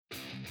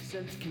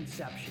Since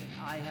conception,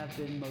 I have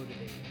been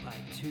motivated by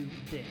two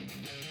things: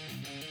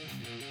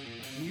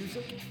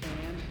 music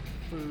and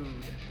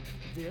food.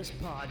 This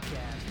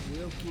podcast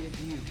will give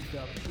you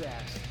the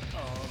best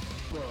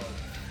of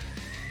both.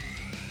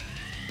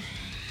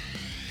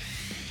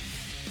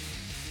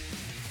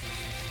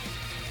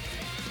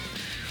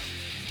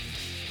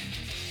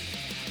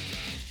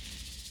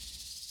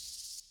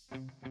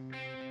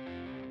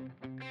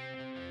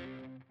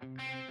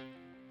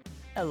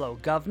 Hello,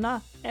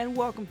 Governor, and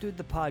welcome to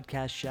the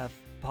Podcast Chef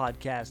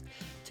podcast.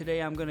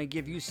 Today I'm going to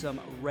give you some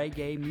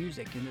reggae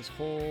music in this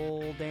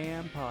whole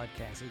damn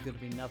podcast. It's going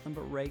to be nothing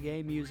but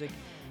reggae music,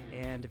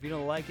 and if you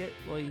don't like it,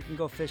 well, you can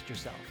go fist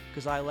yourself,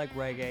 because I like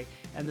reggae,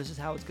 and this is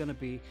how it's going to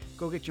be.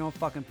 Go get your own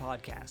fucking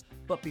podcast.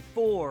 But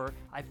before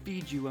I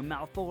feed you a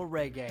mouthful of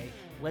reggae,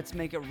 let's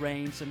make it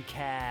rain some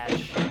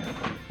cash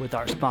with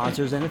our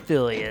sponsors and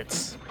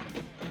affiliates.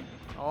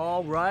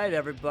 All right,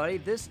 everybody,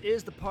 this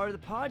is the part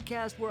of the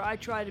podcast where I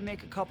try to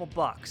make a couple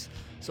bucks.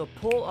 So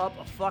pull up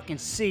a fucking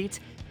seat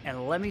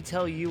and let me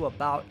tell you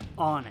about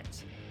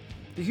Onnit.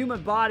 The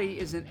human body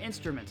is an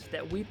instrument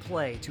that we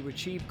play to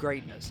achieve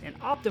greatness, and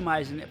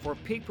optimizing it for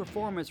peak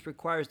performance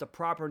requires the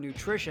proper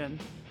nutrition,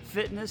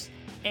 fitness,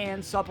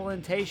 and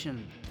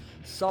supplementation.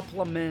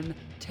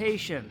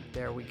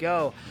 There we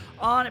go.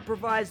 Onnit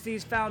provides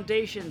these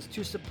foundations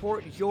to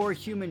support your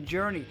human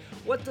journey.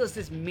 What does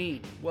this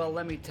mean? Well,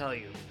 let me tell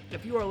you.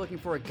 If you are looking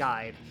for a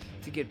guide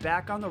to get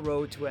back on the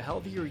road to a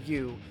healthier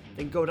you,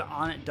 then go to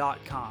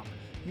onnit.com.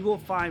 You will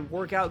find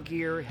workout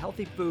gear,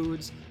 healthy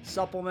foods,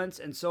 supplements,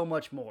 and so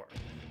much more.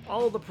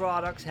 All of the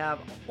products have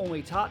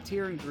only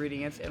top-tier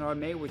ingredients and are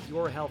made with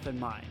your health in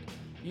mind.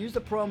 Use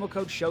the promo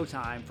code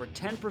SHOWTIME for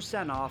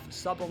 10% off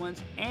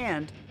supplements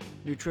and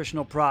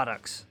nutritional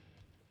products.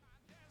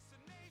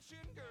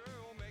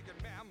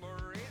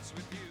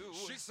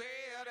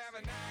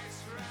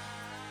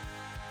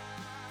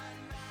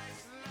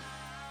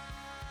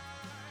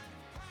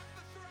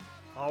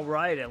 All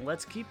right, and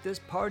let's keep this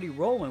party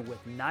rolling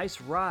with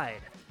Nice Ride.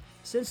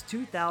 Since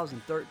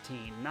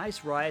 2013,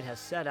 Nice Ride has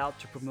set out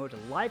to promote a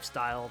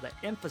lifestyle that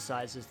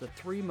emphasizes the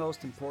three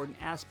most important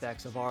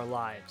aspects of our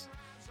lives: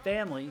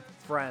 family,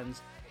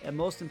 friends, and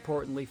most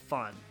importantly,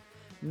 fun.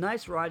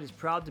 Nice Ride is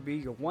proud to be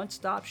your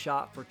one-stop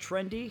shop for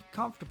trendy,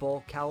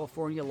 comfortable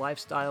California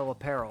lifestyle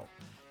apparel.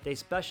 They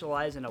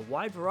specialize in a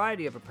wide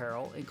variety of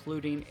apparel,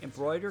 including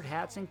embroidered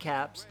hats and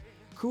caps,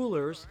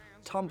 coolers,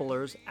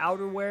 tumblers,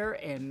 outerwear,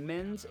 and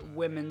men's,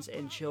 women's,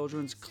 and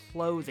children's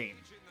clothing.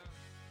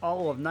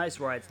 All of Nice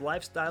Ride's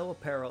lifestyle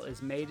apparel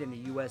is made in the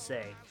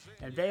USA,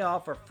 and they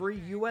offer free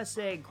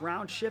USA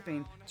ground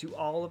shipping to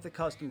all of the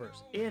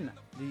customers in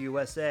the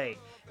USA.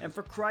 And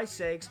for Christ's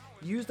sakes,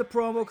 use the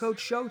promo code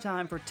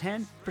SHOWTIME for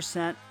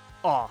 10%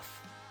 off.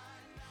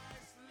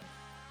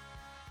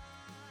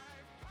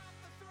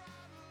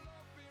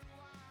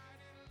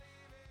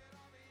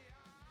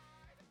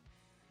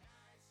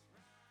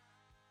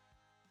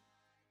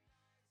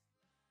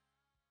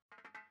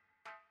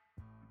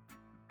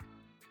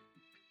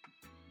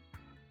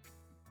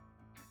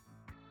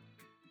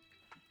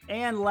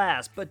 And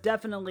last, but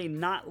definitely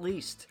not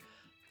least,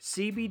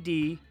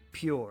 CBD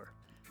Pure.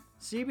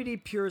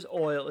 CBD Pure's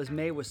oil is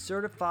made with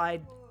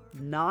certified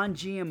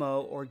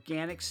non-GMO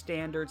organic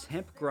standards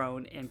hemp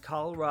grown in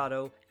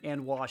Colorado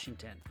and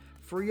Washington,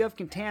 free of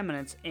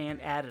contaminants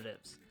and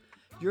additives.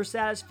 Your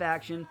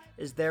satisfaction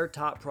is their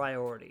top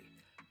priority,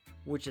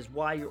 which is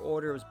why your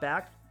order is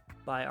backed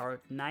by our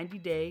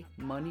 90-day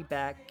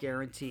money-back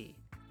guarantee,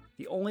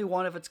 the only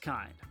one of its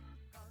kind.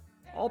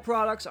 All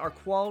products are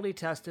quality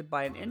tested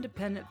by an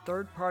independent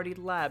third-party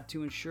lab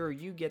to ensure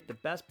you get the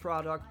best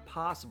product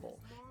possible,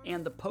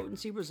 and the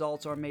potency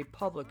results are made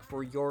public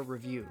for your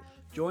review.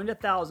 Join the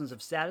thousands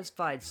of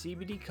satisfied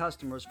CBD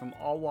customers from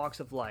all walks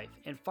of life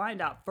and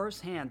find out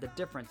firsthand the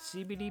difference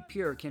CBD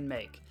Pure can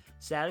make.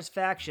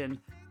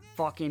 Satisfaction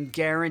fucking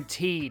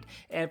guaranteed.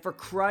 And for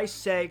Christ's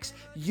sakes,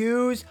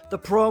 use the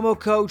promo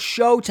code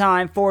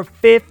SHOWTIME for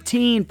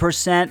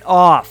 15%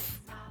 off.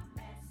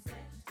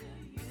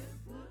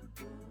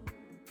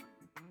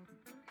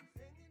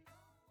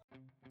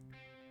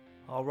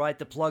 All right,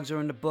 the plugs are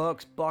in the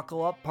books.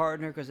 Buckle up,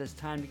 partner, because it's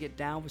time to get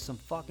down with some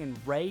fucking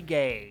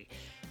reggae.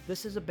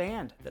 This is a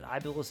band that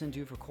I've been listening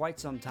to for quite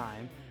some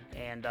time,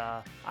 and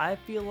I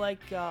feel like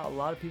a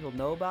lot of people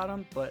know about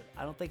them, but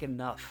I don't think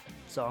enough.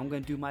 So I'm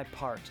going to do my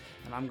part,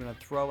 and I'm going to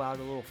throw out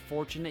a little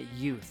Fortunate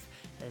Youth.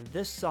 And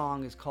this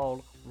song is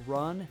called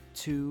Run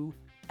to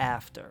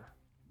After.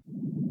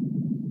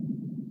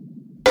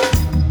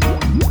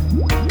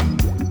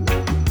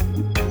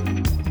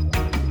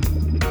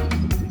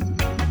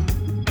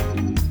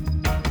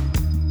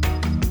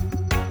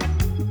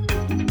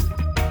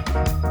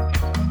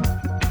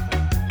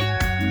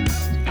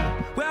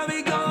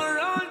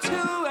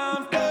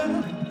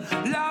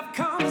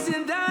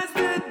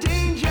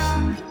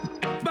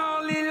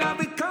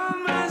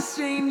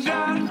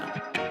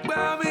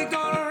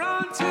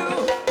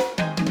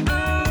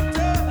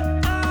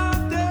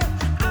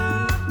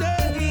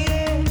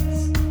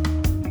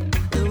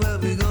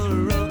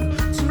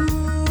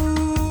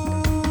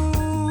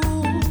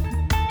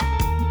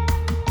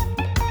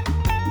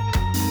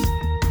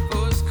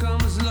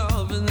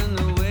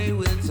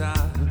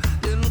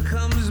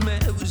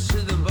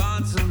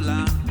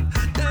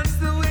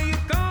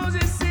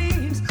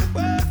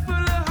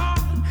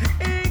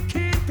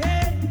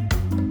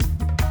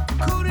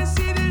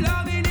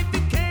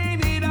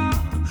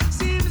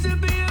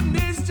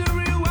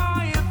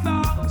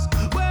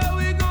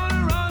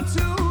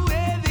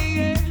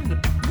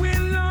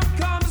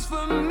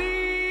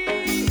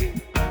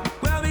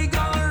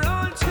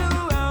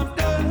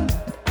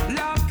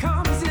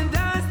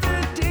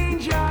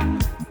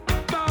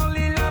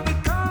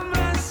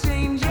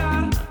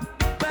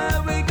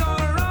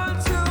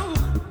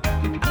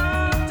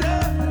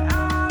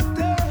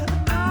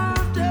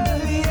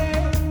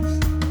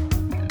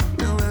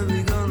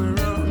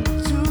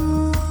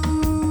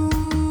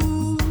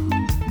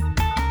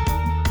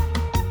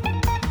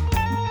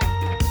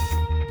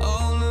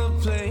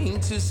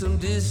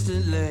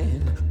 distant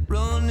land.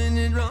 Running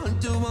and run,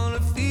 don't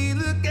wanna feel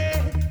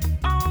again.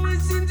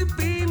 Always seem to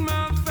be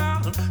my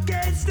fault.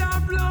 Can't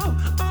stop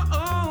love, I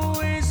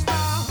always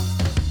fall.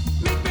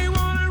 Make me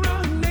wanna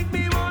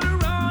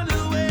run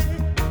away.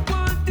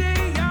 One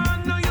day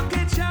I know you'll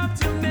catch up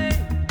to me.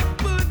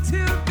 But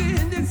till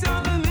then, it's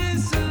all a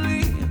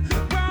mystery.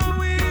 While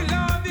we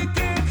love, it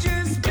can't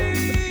just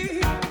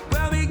be.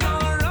 Where we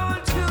gonna run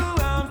to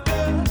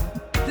after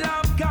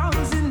love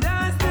comes, and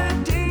that's the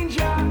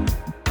danger.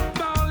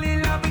 Fall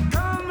in love,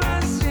 become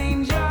a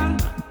stranger.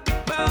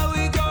 Where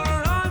we gonna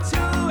run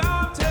to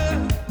after?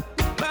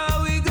 Where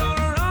we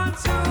gonna run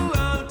to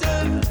after?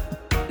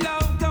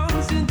 Love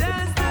comes, and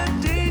that's the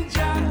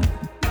danger.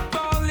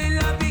 Fall in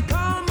love,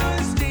 become a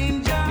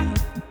stranger.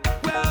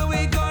 Where we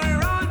gonna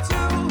run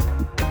to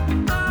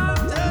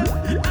after,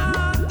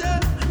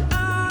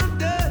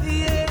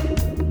 yeah.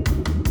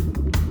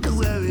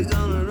 Where we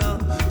gonna run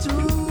to?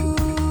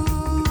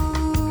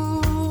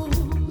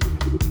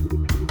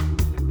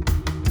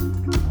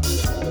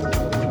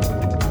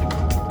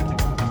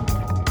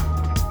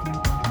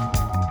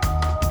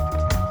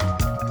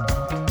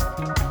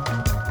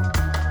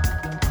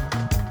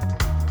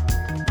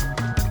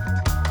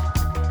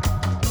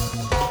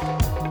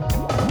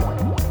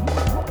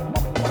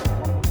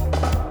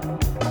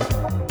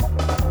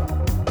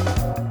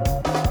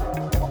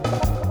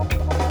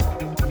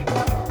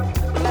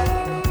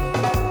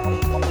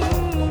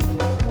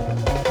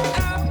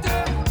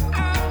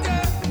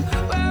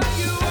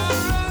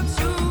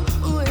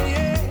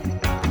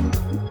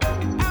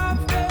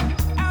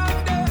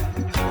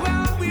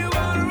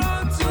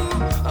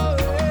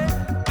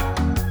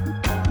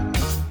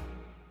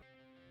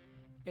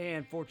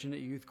 And Fortunate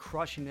Youth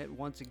crushing it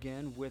once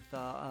again with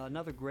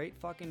another great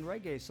fucking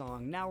reggae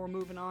song. Now we're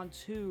moving on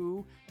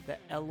to the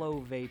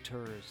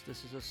Elevators.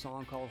 This is a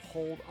song called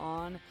Hold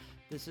On.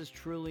 This is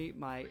truly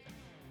my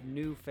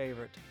new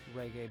favorite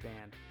reggae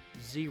band.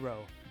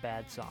 Zero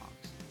bad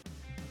songs.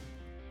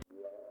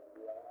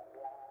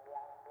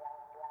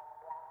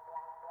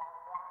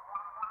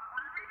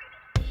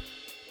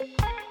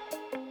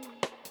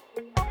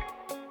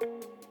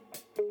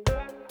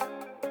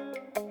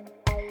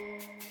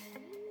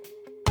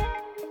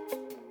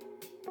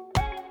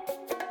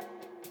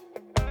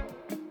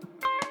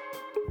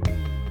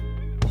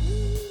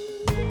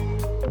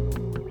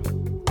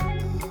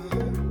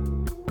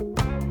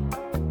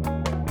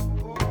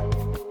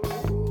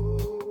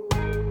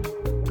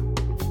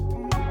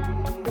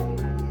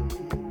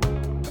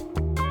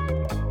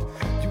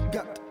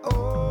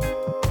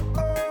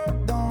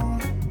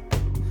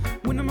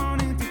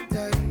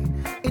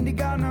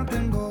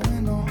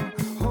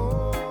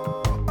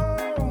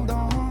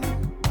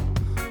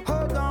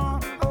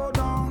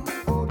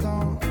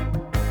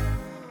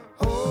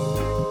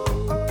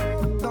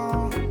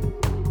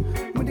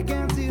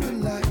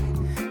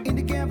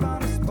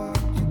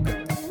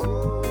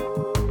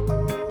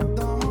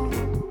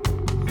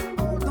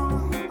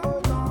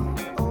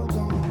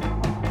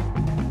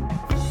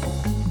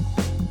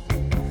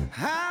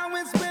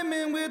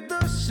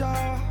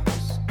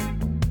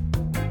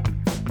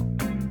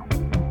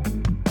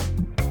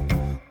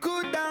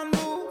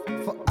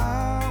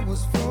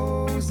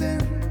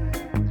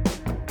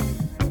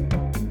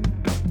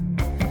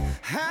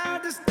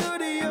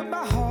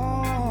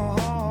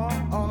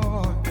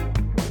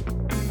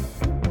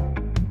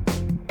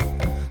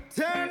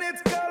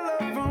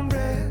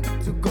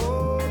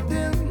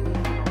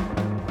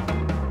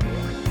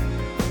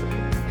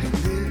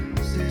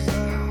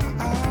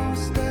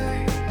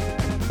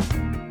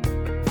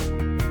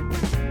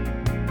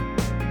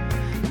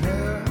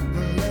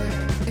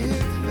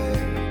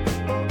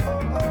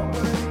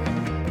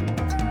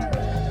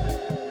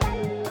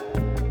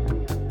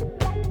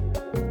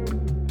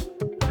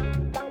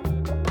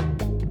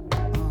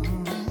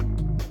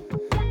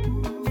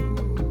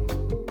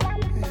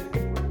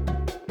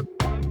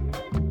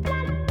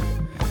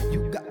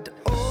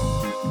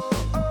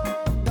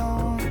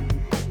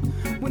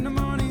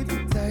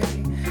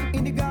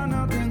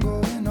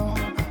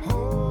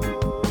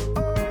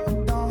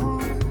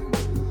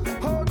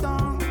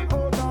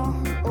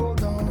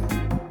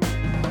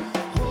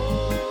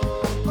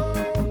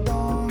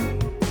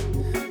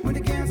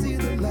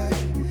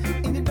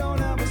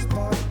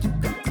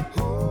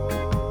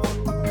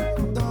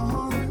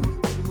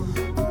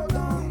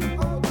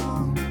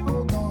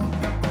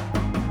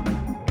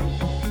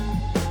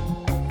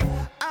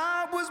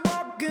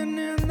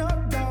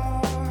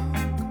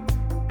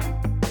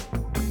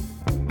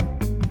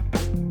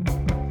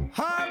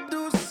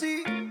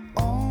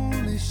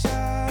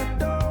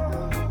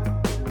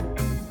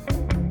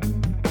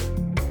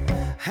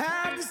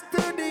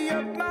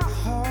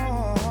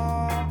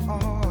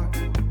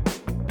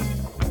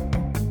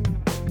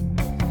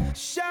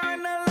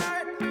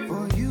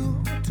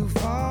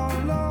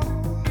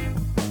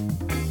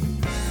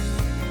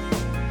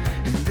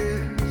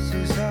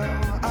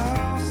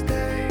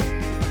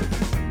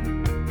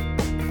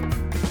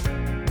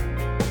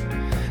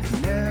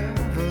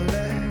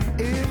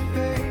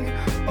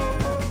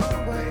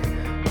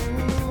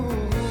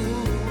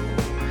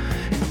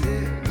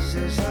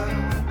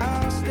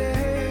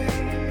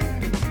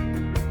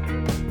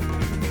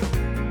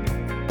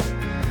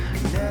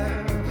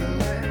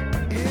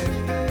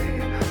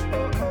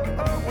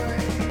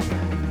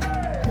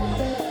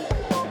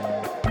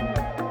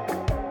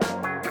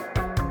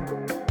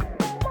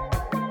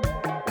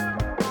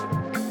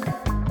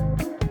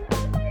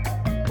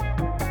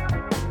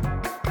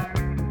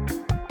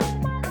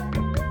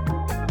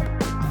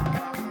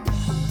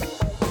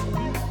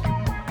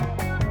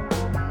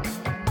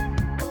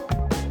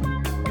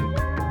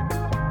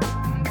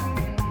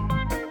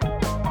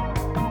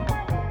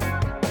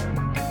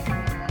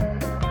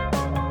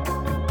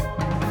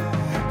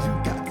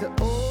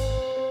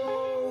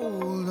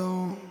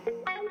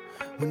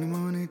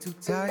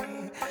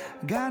 tight.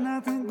 Got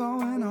nothing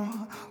going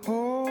on.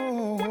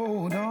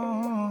 Hold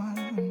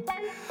on.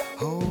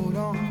 Hold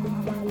on.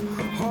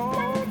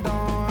 Hold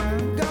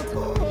on. Got to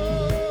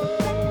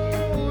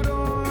hold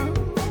on.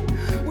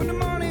 When the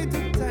money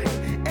too tight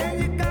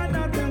and you got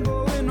nothing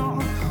going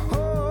on.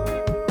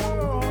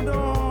 Hold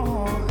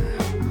on.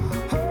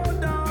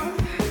 Hold on.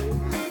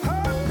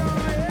 Hold on.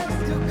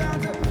 Yes, you got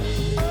to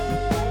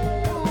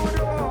hold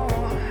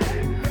on.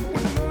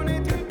 When the money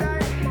too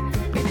tight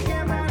and you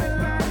can't find the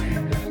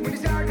line. When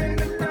it's dark in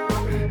the dark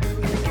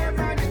and you can't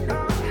find it all.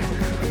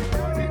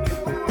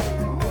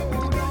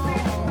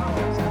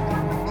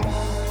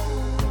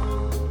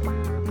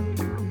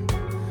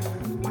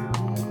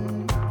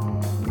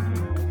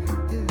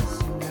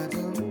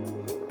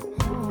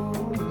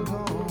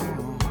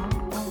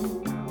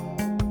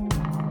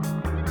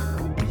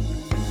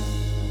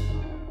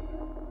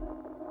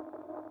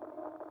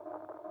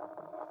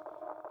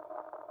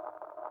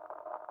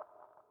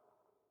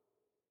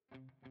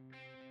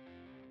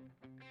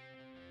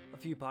 A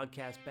few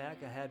podcasts back,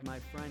 I had my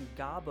friend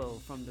Gabo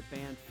from the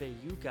band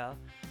Feyuka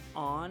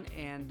on,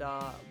 and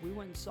we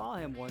went and saw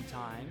him one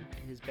time,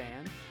 his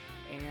band,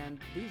 and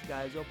these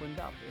guys opened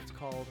up. It's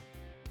called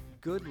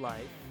Good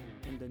Life,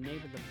 and the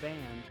name of the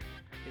band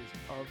is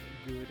Of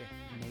Good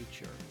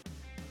Nature.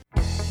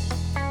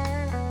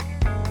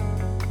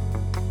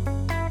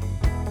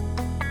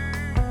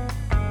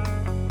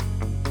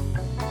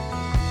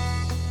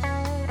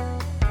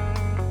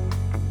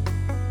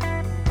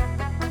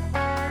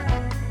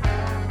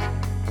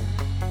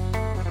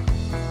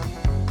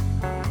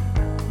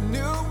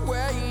 New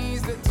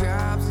ways that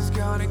times is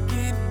gonna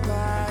get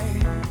by.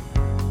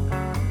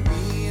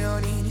 We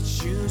don't need to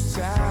choose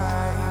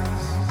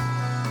sides.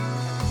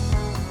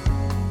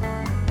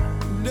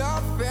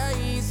 No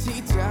face,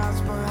 he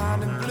dives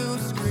behind the blue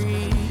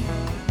screen.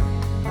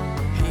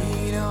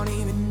 He don't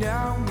even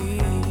know me.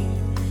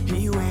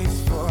 He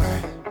waits for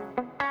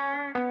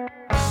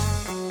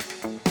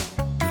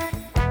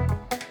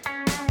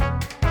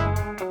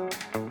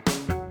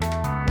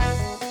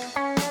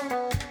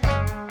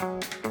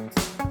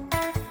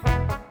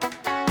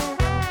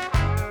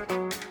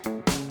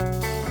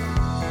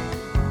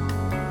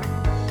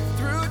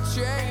through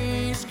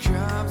change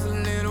comes a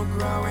little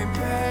growing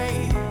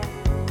pain.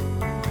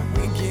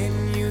 We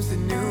getting used to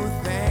new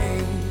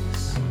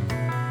things.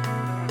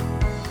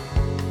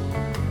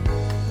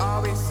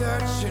 Always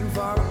searching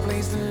for a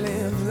place to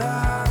live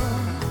love.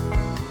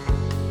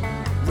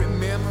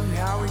 Remember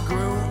how we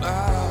grew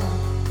up.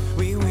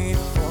 We wait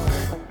for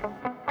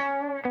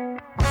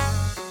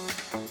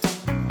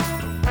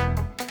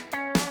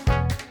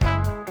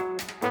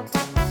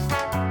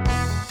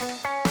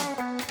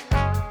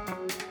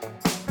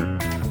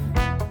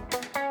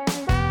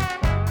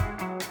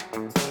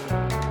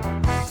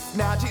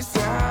not just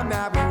time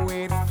that we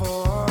wait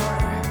for.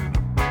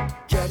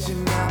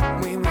 Catching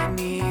up when we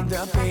need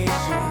the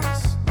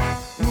patience.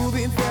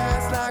 Moving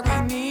fast like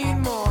we need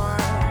more.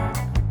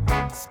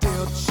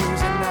 Still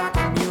choosing our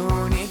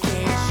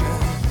communication.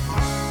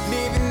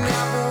 Living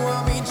out for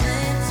what we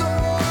dream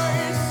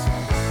towards.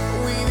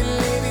 We've been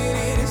living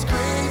in this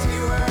crazy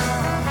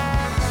world.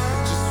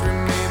 Just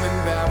remember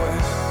that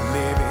we're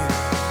living.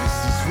 This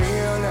is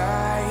real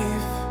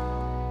life.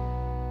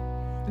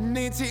 And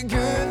it's a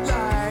good life.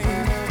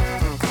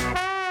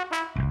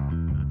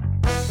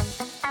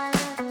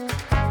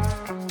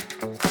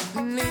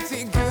 And it's a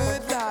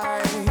good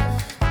life.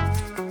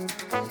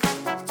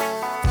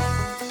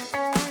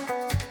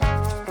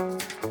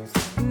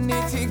 And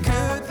it's a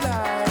good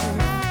life.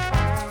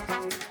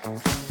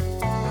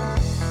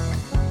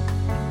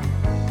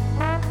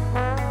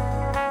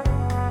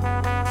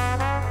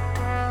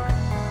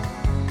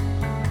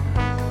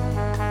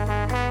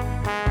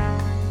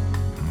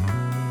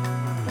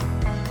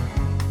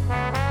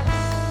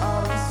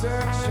 Always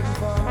searching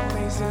for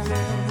places to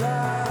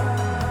love.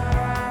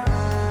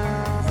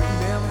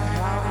 Remember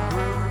how we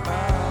grew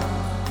up.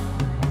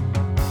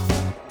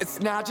 It's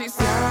not just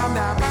time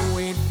that we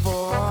wait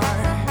for.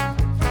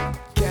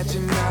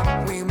 Catching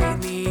up when we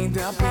need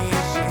the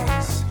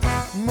patience.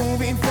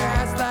 Moving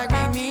fast like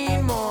we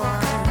need more.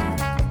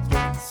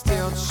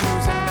 Still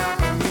choosing our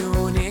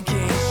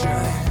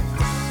communication.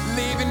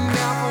 Living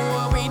out for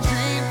what we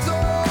dream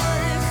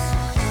towards.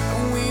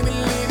 We've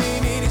been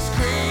living in this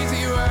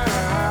crazy world.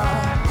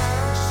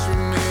 Just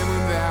remember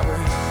that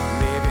we're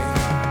living.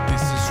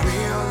 This is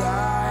real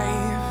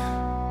life.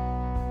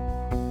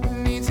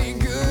 And it's a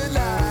good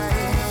life.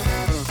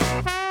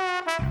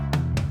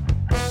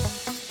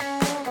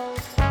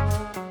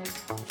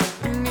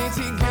 And it's a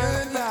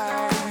good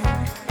life.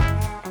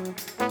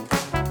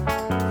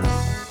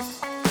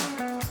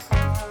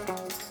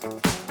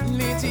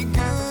 And it's a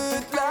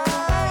good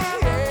life.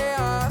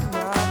 Yeah,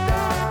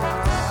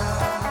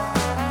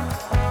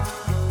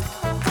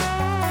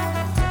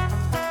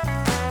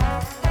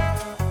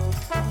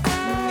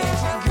 and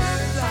it's a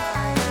good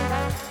life.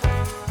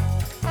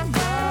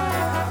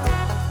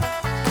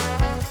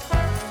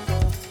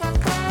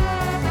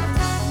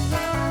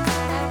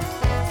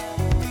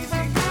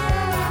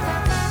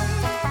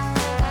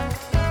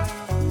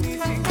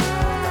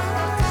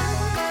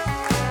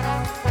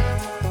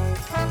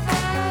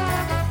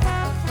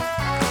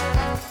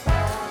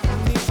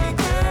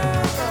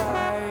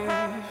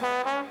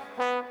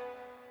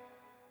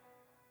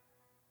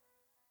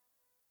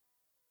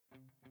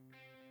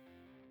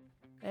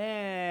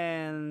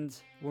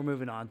 we're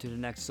moving on to the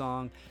next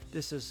song.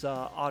 This is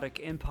Audic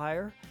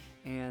Empire,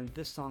 and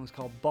this song is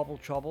called Bubble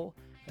Trouble.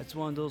 It's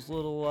one of those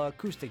little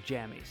acoustic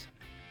jammies.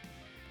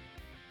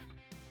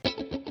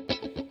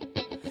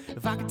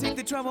 If I could take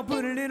the trouble,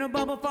 put it in a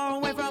bubble far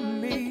away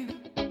from me,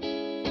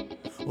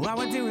 well, I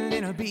would do it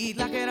in a beat,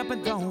 lock it up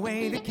and throw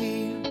away the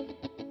key.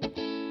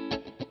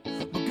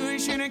 But good,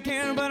 shouldn't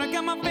care, but I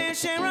got my fair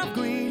share of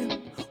greed.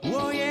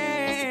 Whoa,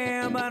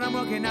 yeah, but I'm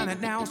working on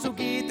it now, so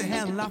get the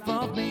hell off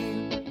of me.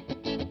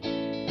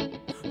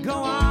 Go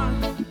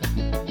on,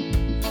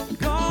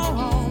 go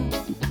home,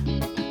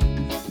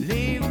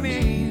 leave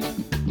me,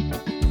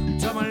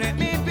 trouble let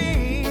me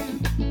be.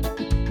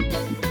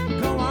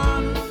 Go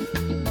on,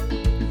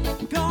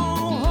 go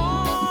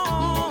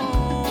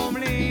home,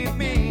 leave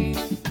me,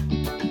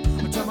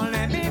 trouble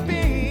let me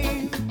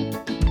be.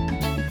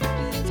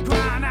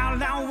 Crying out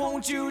loud,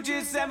 won't you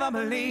just ever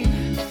believe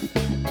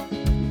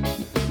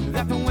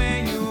that the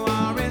way you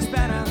are is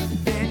better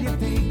than you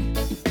think?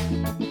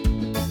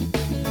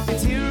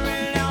 It's here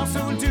and now,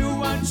 so do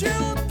what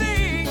you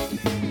think.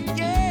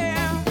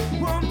 Yeah,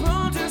 one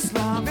pull to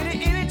love and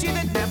an energy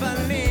that never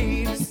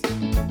leaves.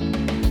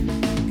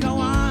 Go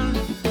on,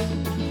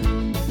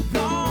 go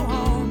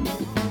home,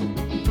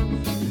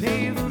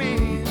 leave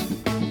me,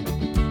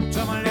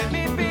 trouble let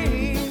me be.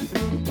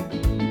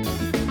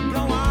 Go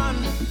on,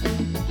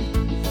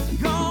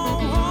 go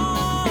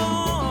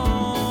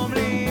home,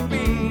 leave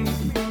me,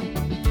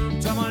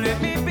 trouble let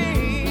me be.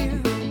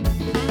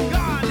 Go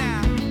on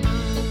now.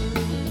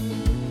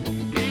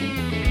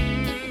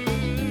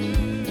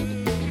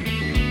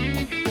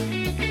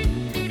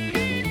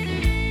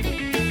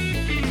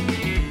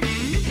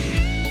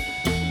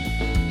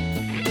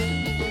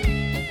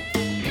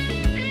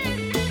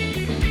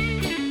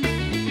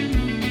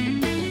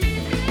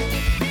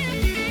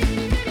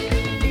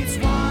 It's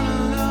one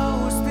of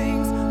those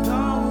things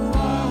the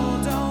world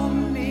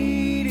don't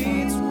need.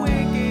 It's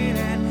wicked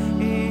and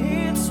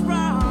it's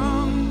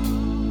wrong.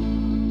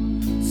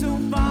 So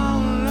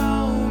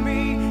follow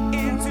me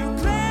into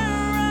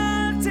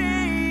clarity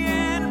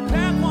and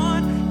pack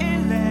one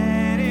and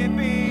let it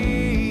be.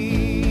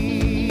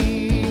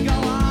 Go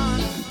on,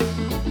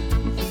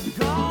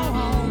 go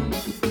home,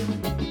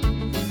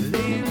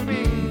 leave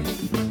me,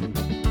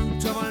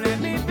 trouble let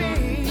me be.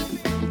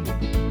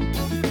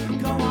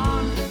 Go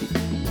on,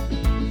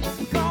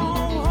 go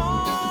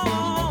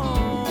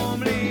home,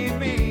 leave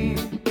me,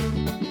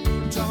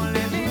 trouble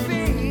let me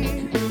be.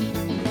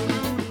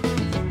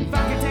 If I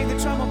could take the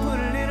trouble, put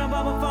it in a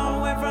bubble far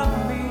away from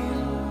me,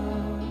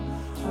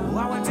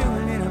 while we're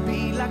doing it a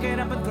beat, lock it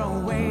up and throw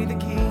away the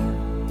key.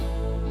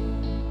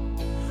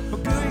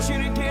 But good, you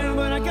shouldn't care,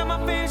 but I got my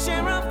fair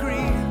share of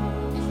greed.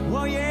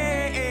 Well,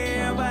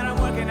 yeah, but I'm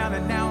working on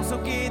it now, so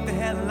get the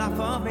hell off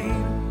of me.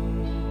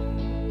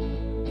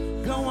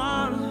 Go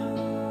on,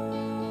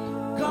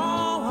 go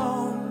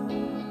home,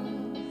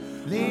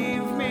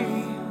 leave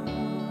me,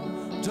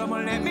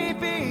 trouble let me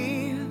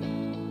be.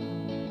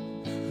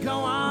 Go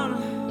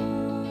on,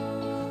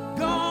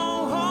 go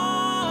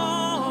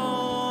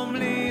home,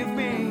 leave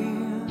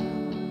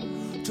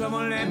me,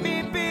 trouble let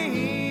me be.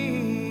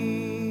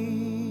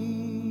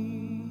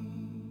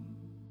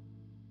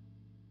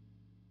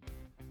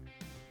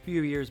 A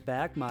few years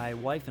back, my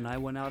wife and I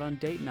went out on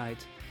date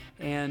nights,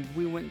 and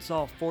we went and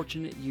saw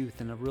Fortunate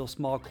Youth in a real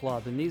small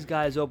club, and these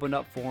guys opened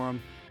up for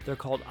them. They're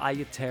called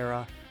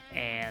Ayatera,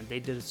 and they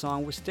did a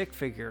song with Stick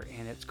Figure,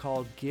 and it's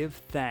called Give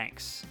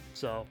Thanks.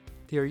 So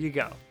here you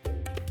go.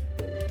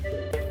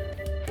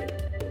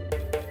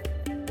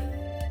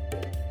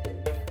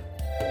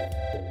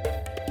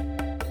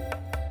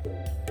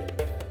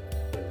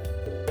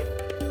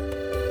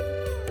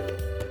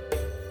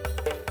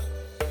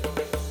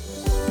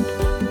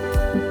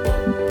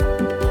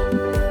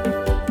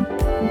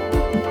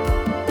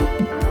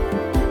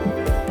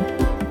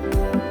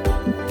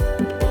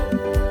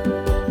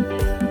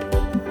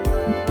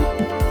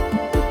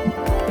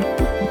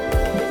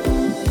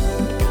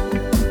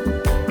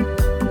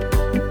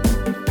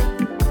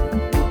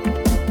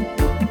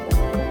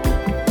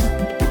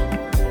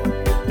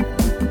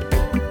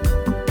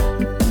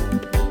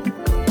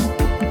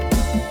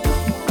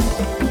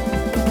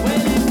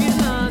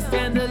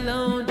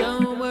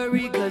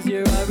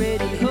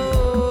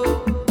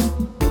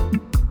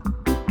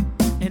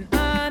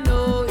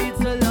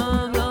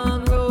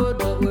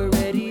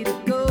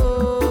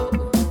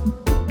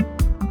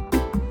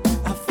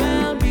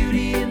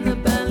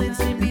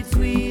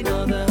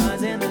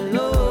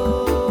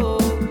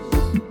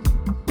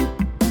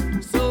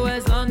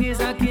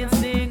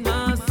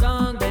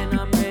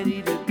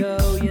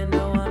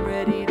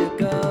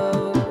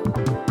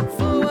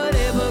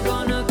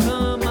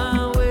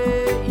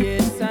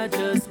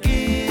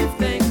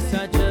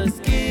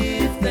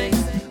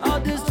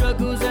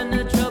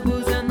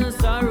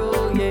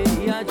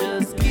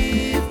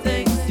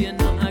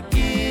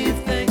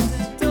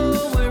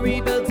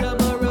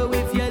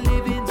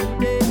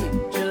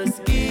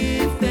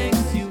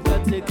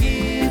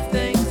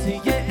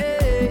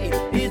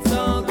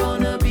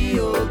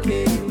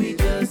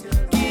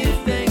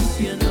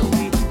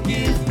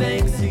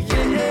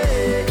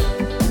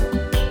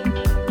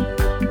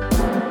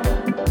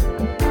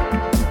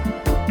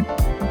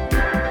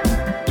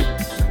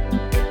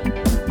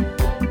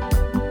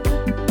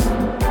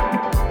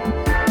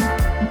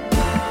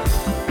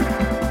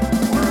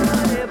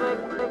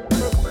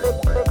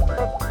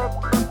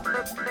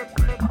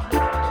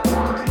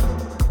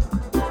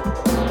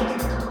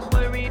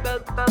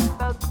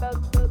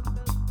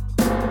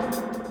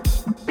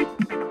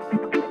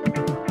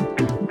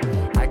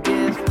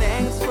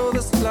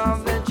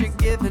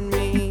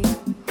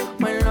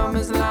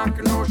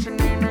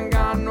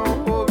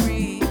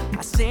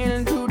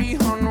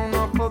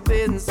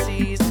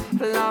 seas.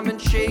 Well, I've been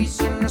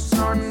chasing the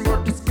sun,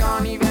 but it's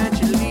gone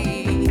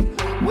eventually.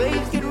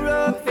 Waves get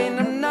rough and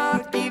I'm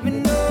not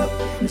giving up.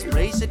 This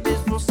place it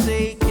is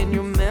forsaken,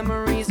 your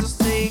memories are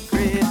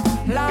sacred.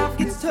 Life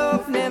gets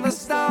tough, never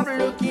stop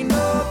looking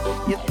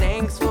up. Yeah,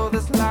 thanks for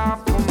this life,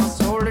 for my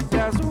soul it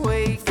does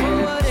awaken.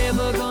 For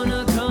whatever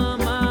gonna come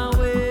my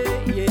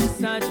way,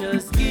 yes, I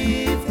just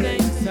give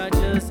thanks, I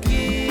just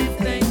give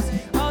thanks.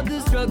 All the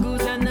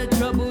struggles and the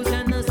troubles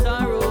and the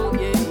sorrow,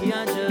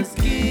 yeah, I just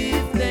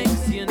give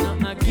thanks, you know,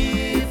 I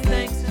give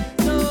thanks.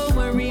 Don't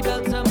worry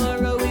about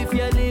tomorrow if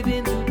you're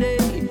living today.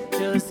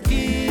 Just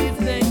give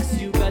thanks,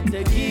 you got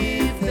to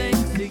give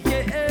thanks,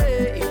 yeah,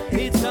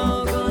 it's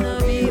all gonna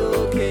be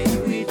okay.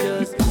 We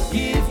just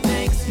give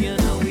thanks, you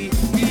know, we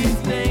give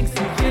thanks,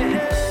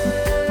 yeah.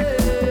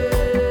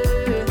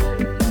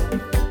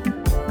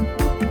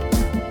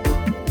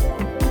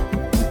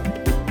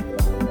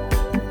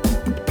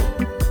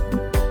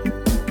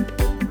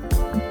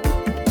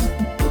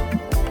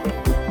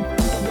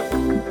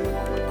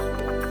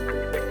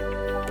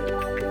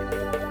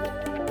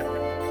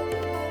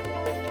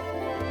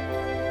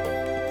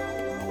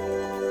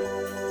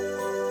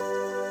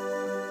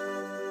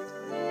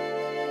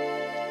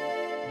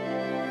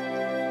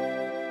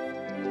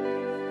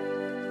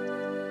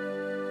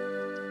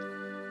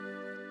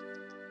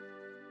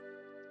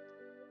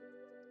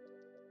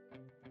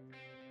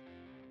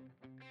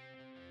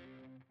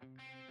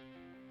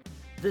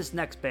 This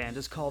next band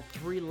is called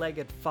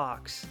Three-Legged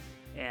Fox,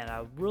 and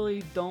I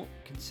really don't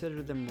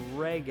consider them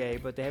reggae,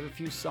 but they have a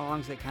few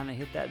songs that kind of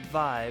hit that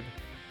vibe,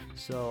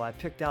 so I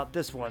picked out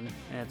this one,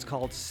 and it's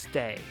called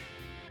Stay.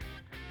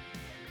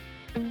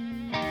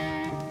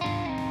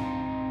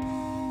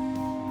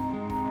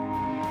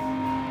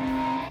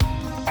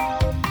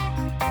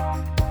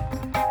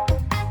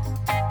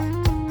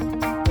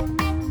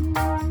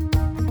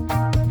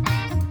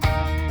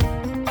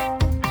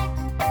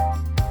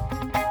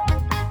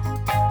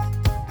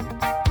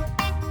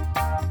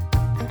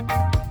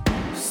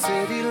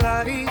 City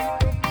light,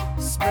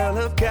 smell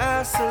of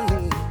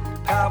gasoline,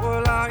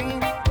 power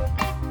line,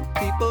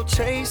 people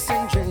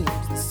chasing dreams.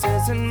 This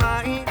isn't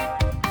mine,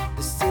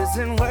 this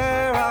isn't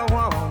where I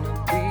wanna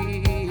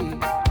be.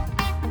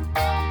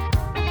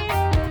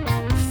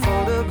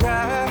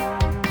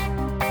 Photograph,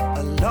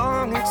 a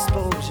long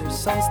exposure,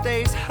 sun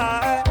stays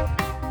high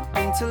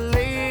into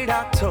late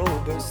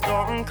October.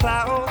 Storm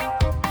cloud,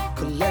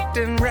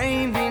 collecting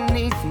rain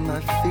beneath my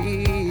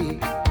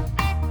feet.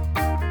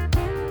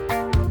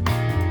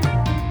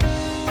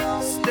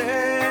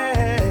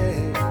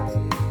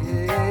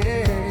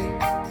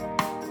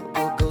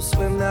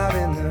 Swim out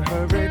in the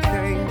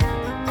hurricane.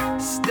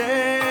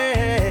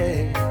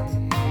 Stay.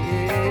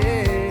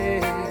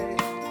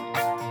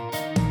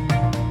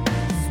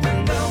 When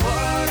the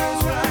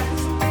waters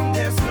rise and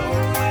there's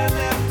nowhere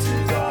left to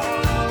go,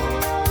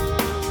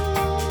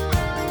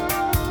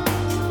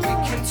 we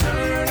can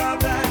turn our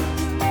back,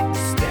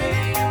 stay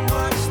and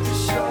watch the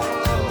show.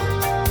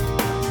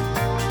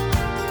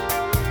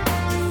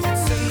 If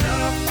it's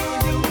enough for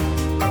you,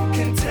 I'm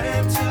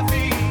content to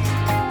be.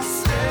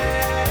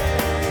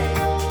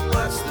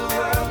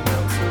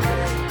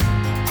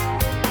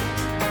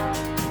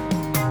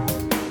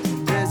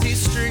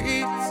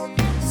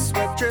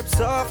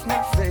 Drips off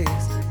my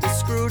face, it's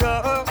screwed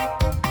up,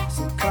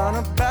 some kind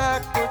of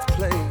backwards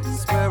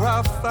place where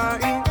I'll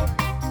find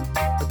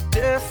a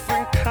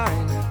different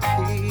kind of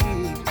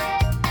peace.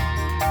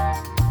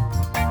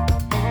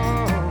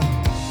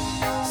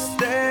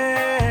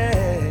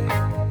 Stay,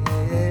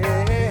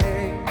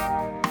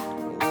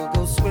 we'll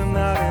go swim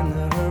out in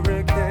the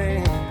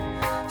hurricane.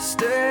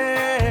 Stay.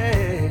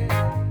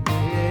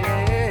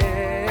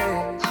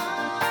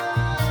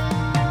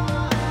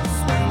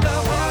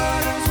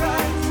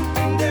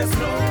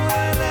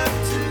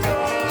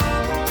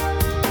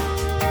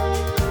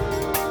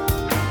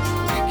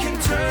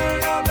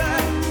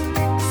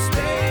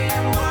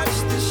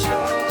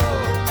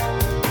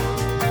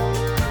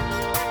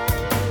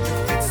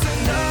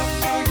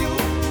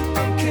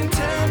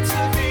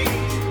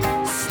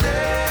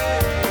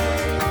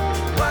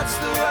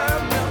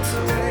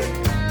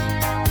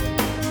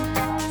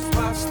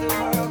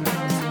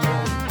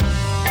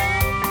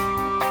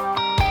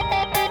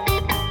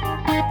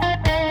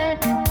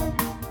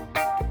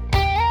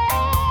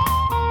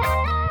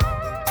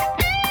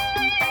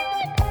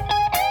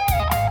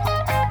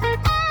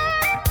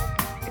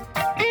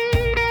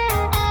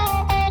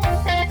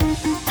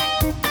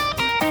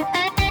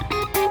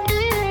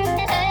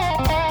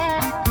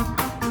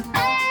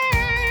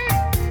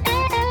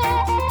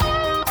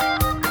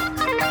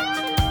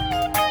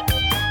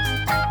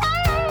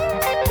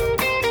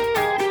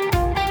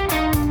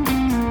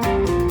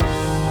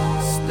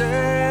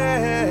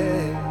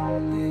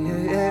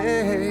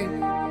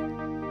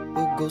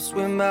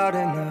 Swim out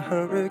in the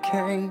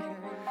hurricane.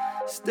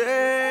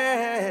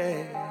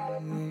 Stay.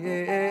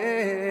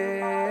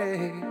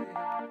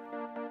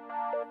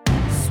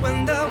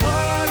 When the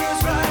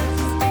waters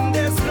rise and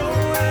there's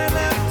nowhere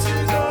left to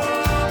go,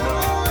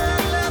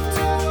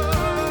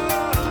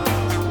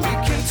 we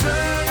can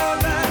turn our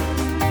back,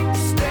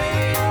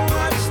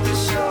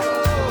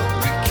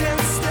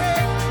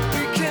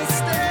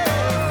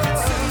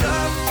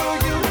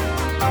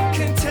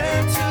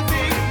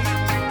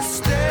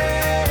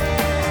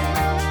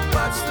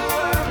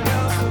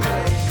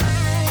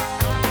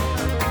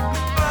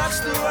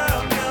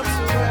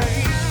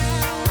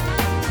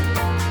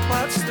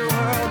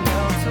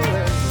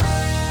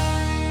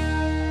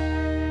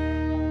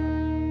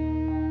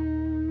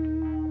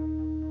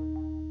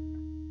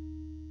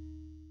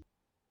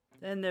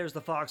 Then there's the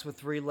fox with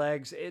three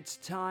legs. It's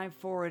time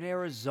for an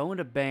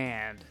Arizona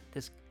band.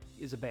 This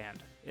is a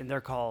band, and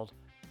they're called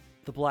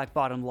the Black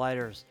Bottom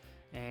Lighters.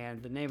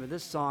 And the name of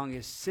this song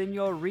is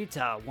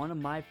Senorita, one of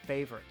my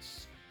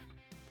favorites.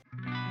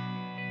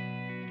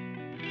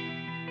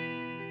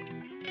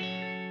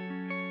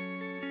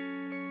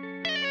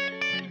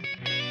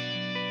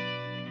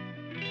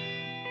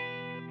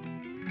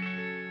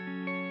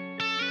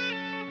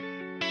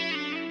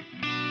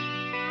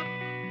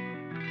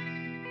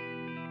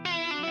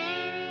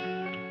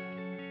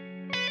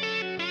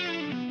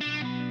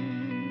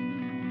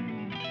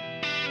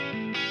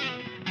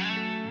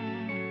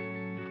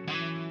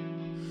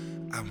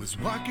 I was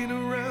walking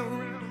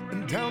around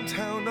in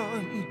downtown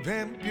on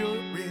Van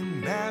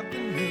Buren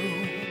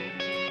Avenue,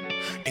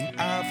 and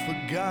I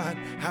forgot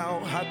how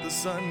hot the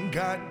sun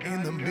got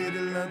in the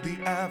middle of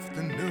the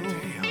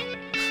afternoon.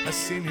 A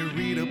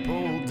senorita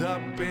pulled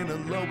up in a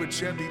lower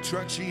Chevy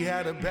truck. She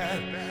had a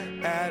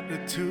bad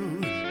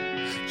attitude.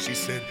 She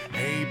said,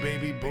 "Hey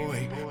baby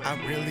boy, I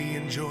really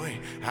enjoy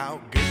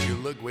how good you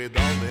look with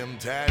all them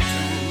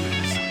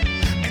tattoos."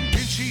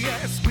 She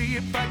asked me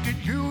if I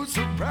could use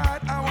a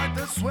ride. I wiped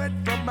the sweat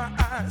from my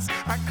eyes.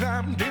 I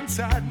climbed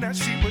inside, now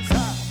she was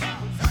hot.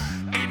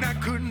 And I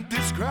couldn't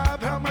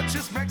describe how much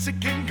this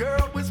Mexican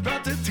girl was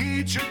about to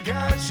teach a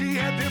guy. She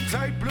had them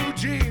tight blue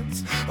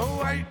jeans, a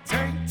white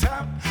tank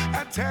top.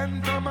 I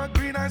tanned from my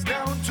green eyes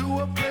down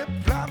to a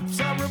flip-flops.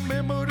 I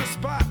remember the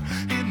spot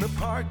in the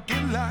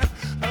parking lot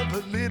of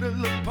a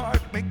little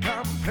apartment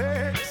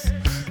complex.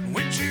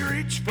 When she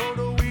reached for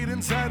the weed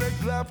inside her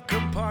glove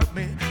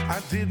compartment, I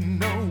didn't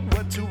know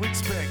what to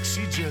expect.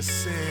 She just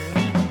said,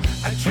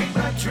 "I drink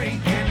my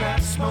drink and I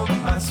smoke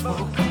my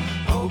smoke.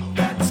 Hope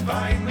that's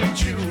fine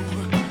with you.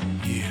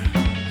 Yeah.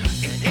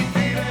 And if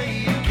it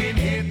ain't, you can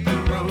hit the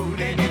road.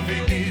 And if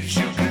it is,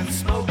 you can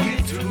smoke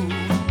it too.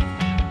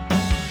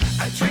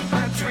 I drink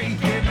my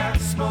drink and I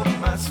smoke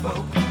my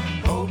smoke.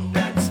 Hope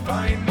that's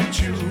fine with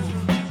you.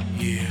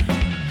 Yeah.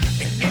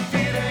 And if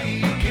it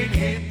ain't, you can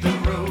hit the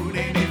road.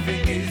 And if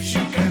it is,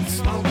 you can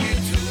smoke it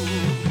too."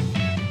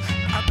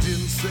 I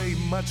didn't say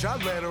much, I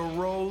let her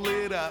roll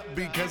it up,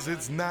 because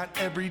it's not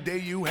every day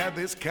you have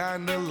this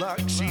kind of luck.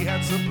 She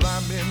had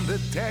Sublime in the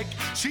deck,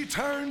 she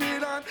turned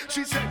it on.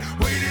 She said,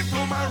 "Waiting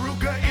for my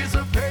Ruka is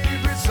a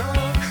favorite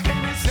song." And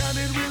it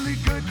sounded really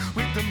good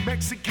with the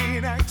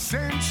Mexican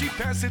accent. She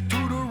passed it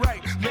to the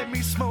right, let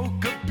me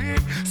smoke a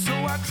bit. So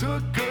I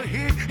took a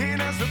hit,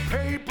 and as the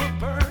paper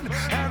burned,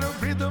 had a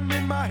rhythm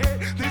in my head.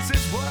 This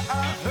is what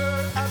I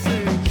heard. I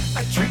said,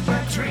 "I drink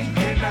my drink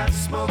and I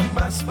smoke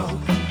my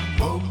smoke.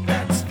 Hope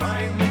that's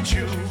fine with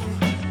you.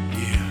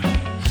 Yeah.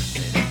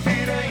 And if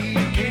it ain't,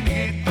 you can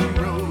hit the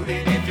road.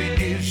 And if it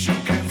is, you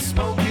can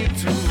smoke it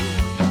too.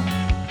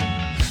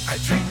 I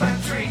drink my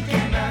drink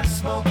and I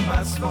smoke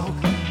my smoke.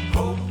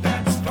 Hope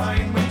that's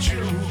fine with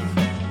you.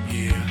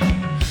 Yeah.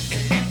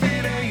 And if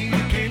it ain't,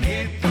 you can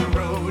hit the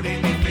road.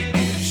 And if it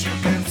is, you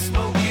can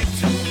smoke it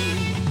too."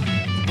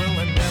 Well,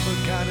 I never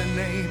got a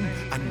name,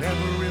 I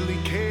never really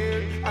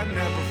cared. I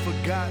never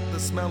forgot the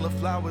smell of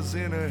flowers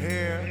in her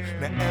hair.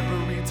 Now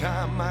every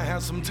time I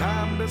have some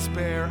time to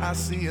spare, I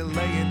see her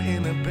laying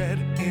in a bed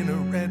in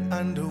her red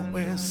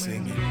underwear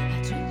singing,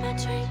 I drink my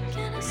drink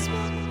and I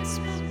smoke my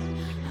smoke.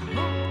 I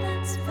hope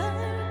that's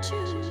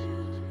virtue.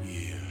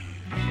 yeah.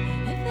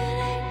 If it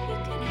ain't, you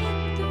can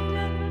hit the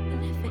road.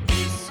 And if it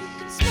is, you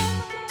can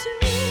smoke it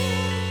too.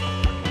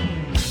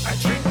 I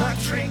drink my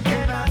drink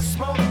and I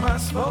smoke my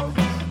smoke.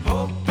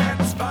 Hope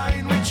that's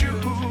fine with you.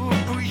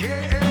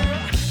 Yeah.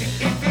 And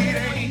if it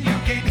ain't, you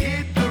can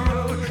hit the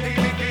road. And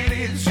if it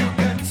is, you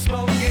can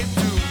smoke it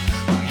too.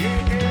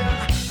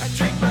 Yeah. I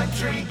drink my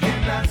drink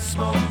and I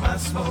smoke my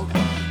smoke.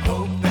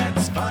 Hope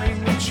that's fine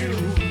with you.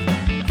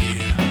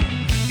 Yeah.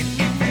 And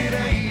if it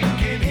ain't, you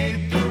can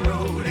hit the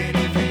road. And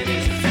if it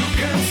is, you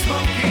can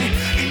smoke it.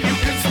 And you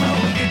can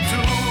smoke it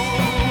too.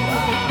 Yeah.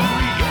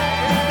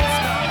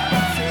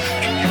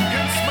 And you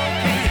can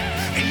smoke it.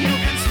 And you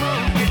can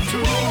smoke it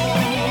too.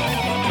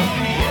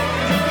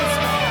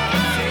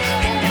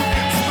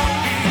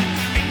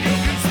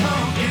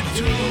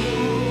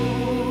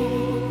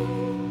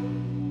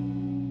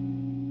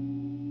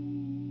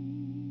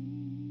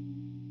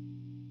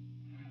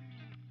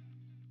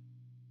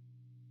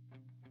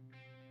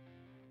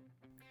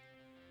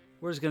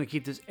 We're just going to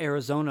keep this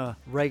Arizona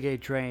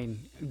reggae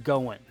train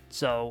going.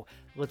 So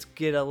let's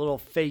get a little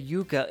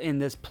Fayuca in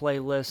this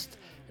playlist.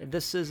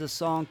 This is a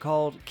song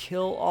called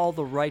 "Kill All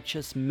the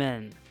Righteous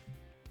Men."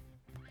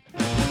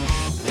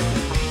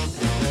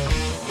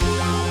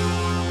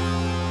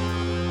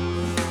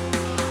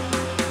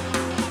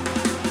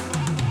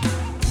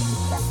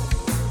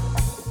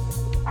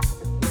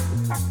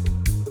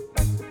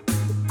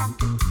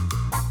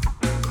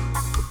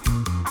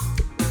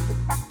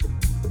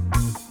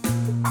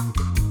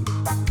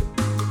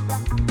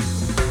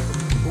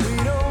 We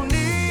don't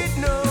need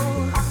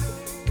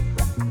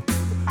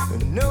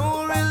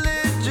no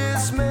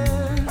religious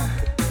man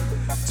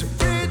to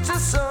preach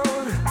us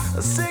on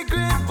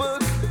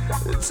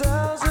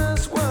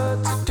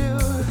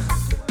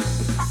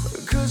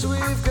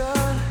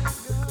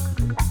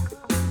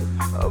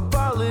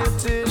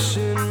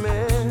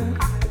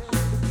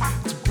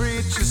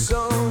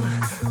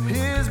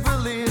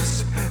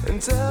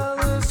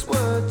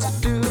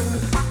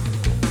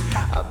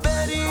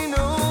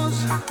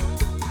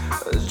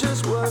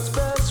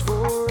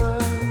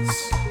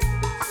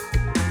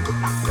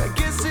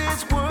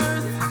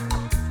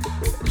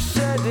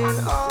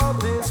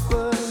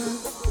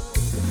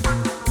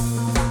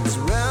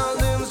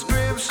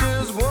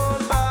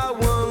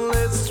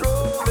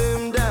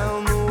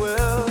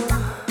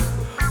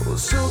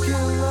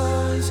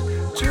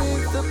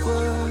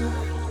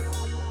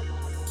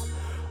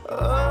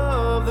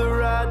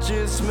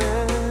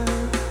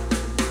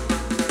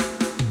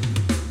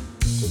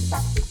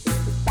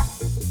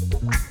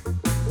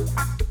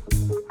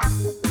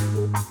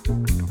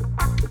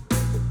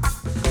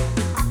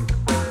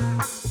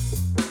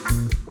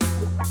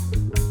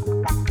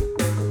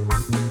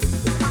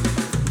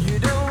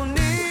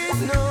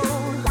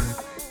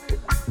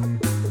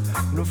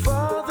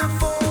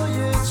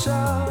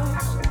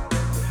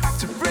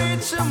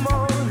him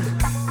on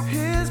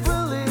his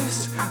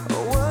beliefs.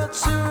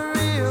 What's a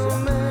real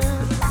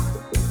man?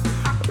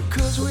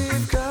 'Cause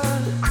we've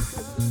got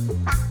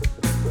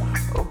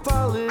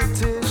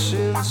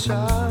politicians'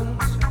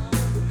 shots,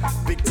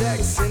 big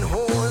decks and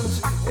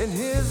horns, and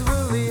his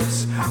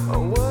beliefs.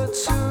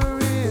 What's a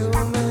real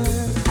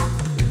man?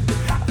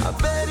 I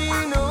bet he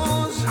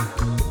knows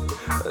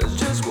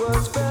just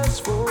what's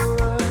best for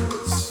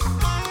us.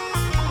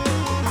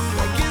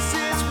 I guess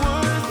it's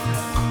worth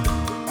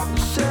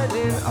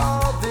shedding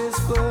all this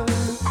blood.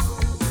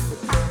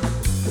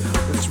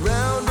 Let's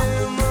round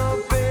him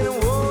up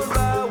and one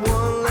by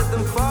one let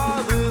them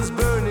fathers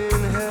burn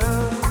in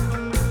hell.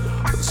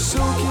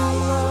 Soak your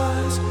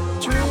lies,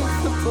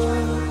 drink the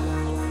blood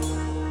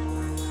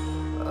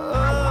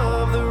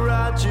of the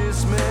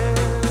righteous man.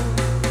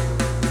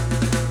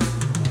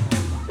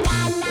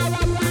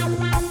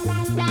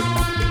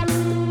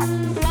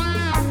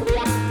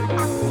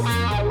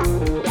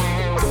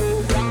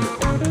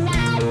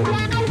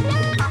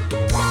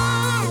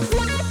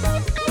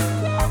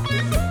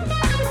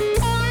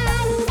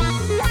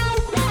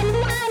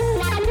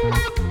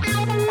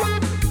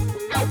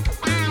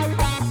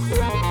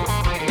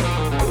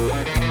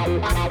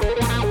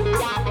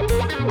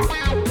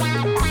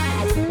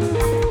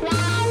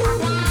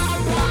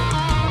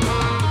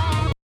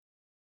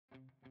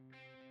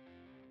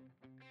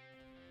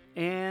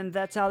 And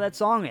that's how that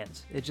song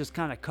ends. It just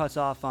kind of cuts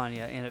off on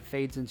you and it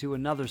fades into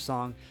another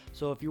song.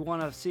 So if you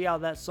want to see how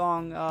that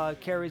song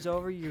carries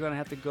over, you're going to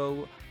have to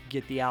go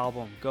get the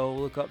album. Go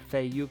look up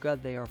Fayuca.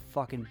 They are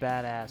fucking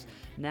badass.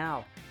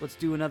 Now, let's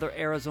do another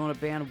Arizona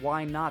band.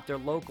 Why not? They're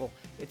local.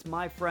 It's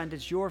my friend,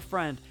 it's your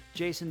friend,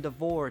 Jason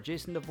DeVore.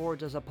 Jason DeVore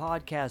does a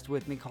podcast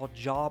with me called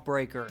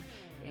Jawbreaker.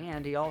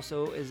 And he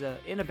also is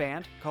in a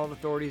band called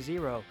Authority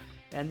Zero.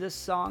 And this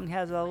song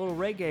has a little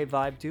reggae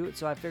vibe to it,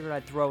 so I figured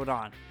I'd throw it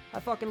on. I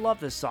fucking love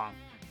this song.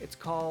 It's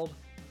called,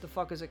 what the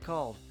fuck is it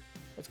called?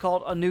 It's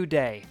called A New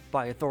Day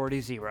by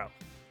Authority Zero.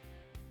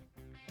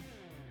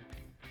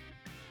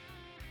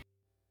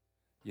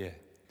 Yeah.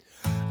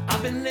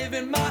 I've been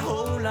living my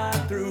whole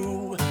life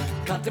through,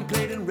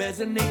 contemplating,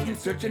 resonating,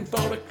 searching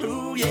for a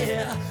clue,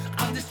 yeah.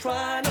 I'm just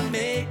trying to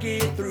make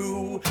it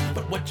through.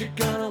 But what you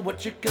gonna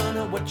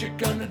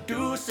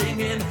do?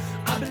 Singing,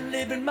 I've been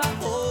living my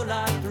whole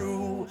life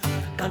through,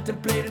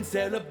 contemplating,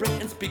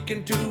 celebrating,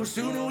 speaking too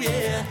soon, oh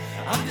yeah.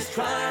 I'm just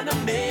trying to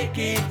make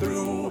it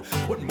through.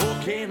 What more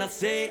can I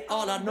say?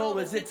 All I know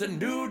is it's a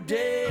new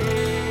day.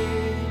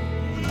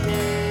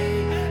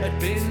 There've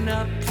been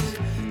ups,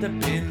 there've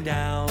been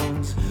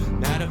downs.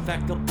 Matter of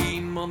fact, there'll be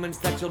moments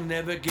that you'll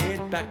never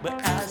get back. But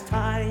as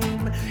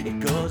time, it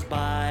goes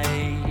by,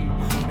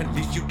 at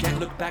least you can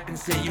look back and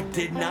say you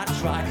did not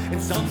try. And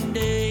some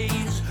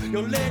days,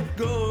 you'll let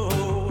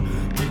go.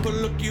 People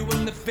look you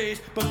in the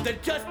face, but they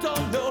just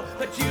don't know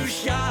that you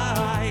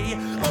shy.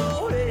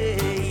 Oh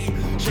hey,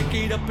 shake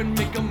it up and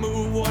make a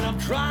move. What I'm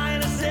trying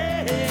to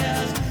say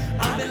is,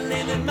 I've been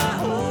living my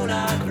whole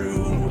life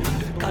through,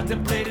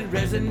 contemplating,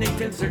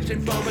 resonating,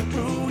 searching for a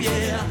clue,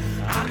 yeah.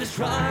 I'm just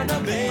trying to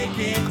make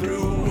it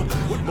through.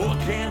 What more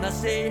can I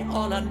say?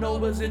 All I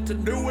know is it's a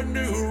new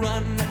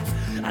run,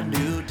 a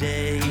new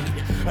day,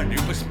 a new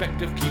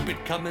perspective. Keep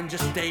it coming,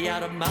 just stay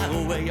out of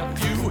my way. A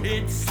few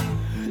hits,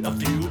 a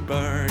few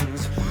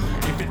burns.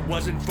 If it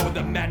wasn't for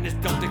the madness,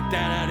 don't think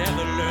that I'd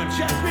ever learn.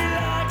 Just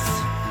relax,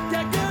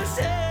 like you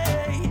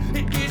say.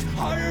 It gets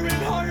harder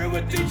and harder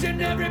with each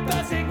and every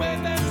passing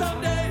wave. And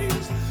some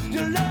days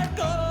you let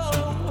go.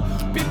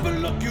 People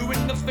look you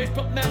in the face,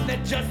 but man, they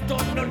just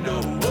don't know.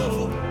 No,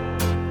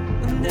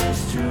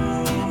 this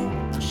too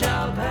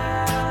shall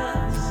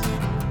pass.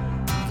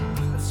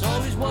 It's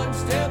always one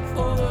step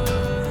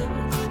forward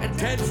and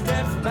 10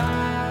 steps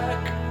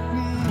back.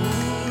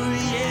 Ooh,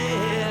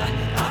 yeah.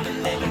 I've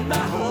been living my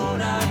whole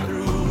life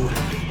through,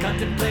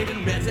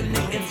 contemplating,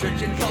 resonating,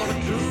 searching for a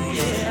clue,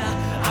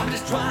 yeah. I'm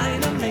just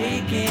trying to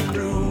make it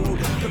through.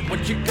 But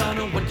what you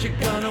gonna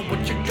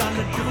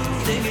do?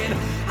 Singing,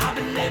 I've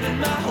been living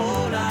my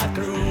whole life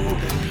through,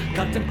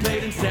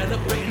 contemplating,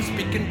 celebrating,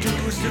 speaking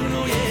too soon,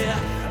 oh yeah.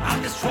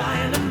 I'm just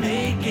trying to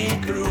make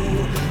it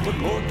through. What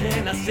more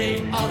can I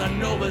say? All I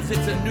know is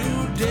it's a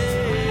new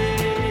day.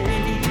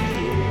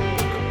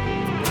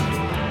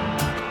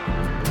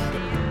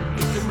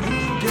 It's a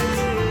new day.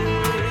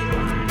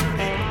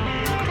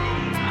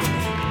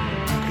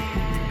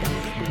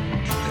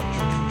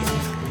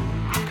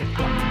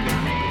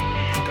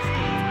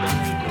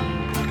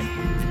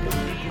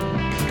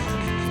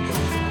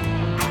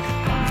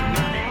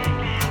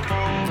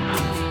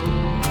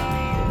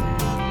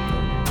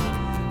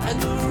 And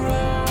the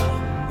road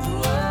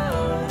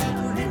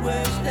it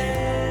was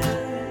there,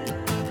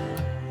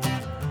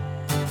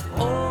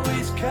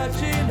 always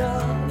catching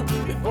up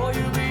before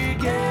you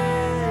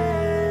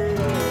begin.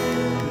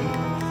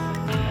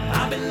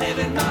 I've been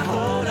living my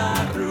whole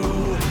life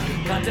through,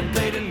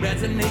 contemplating,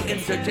 resonating,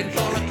 searching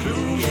for a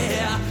clue,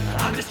 yeah.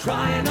 I'm just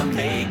trying to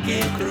make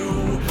it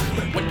through.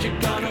 But what you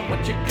gonna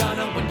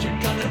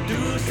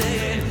do?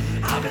 Saying,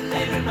 I've been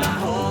living my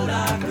whole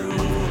life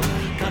through,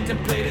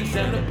 contemplating,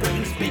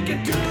 celebrating,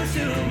 speaking too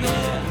soon.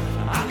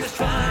 No, I'm just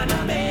trying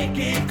to make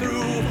it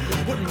through.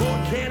 What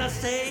more can I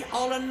say?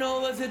 All I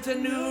know is it's a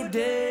new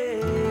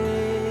day.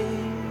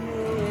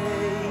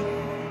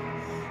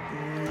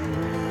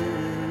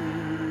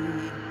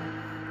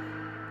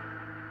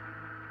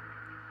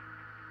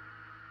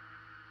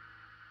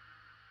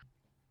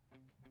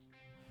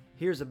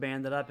 Here's a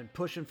band that I've been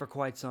pushing for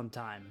quite some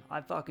time. I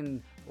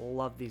fucking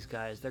love these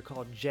guys. They're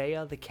called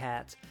Jaya the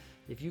Cat.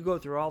 If you go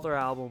through all their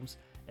albums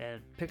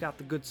and pick out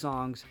the good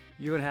songs,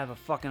 you're gonna have a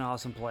fucking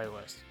awesome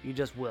playlist. You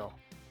just will.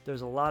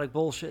 There's a lot of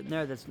bullshit in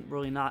there that's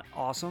really not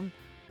awesome,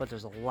 but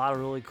there's a lot of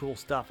really cool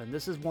stuff, and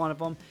this is one of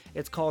them.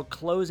 It's called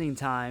Closing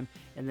Time,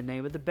 and the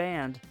name of the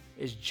band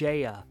is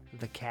Jaya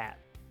the Cat.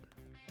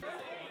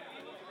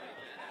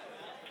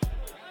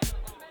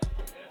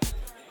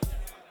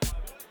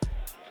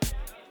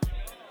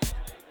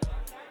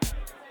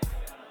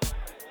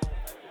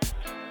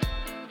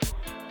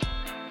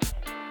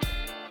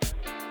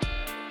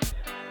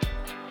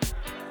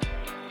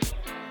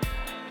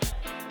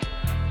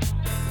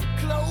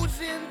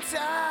 Closing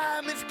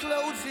time is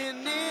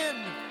closing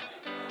in.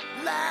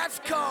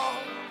 Last call,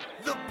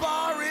 the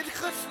bar is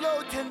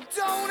gesloten.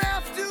 Don't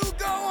have to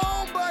go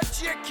home,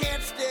 but you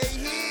can't stay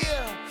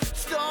here.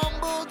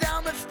 Stumble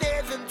down the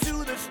stairs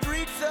into the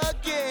streets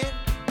again.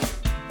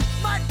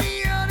 Might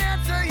be an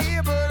answer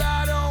here, but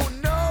I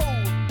don't know.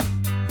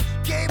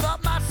 Gave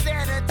up my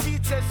sanity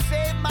to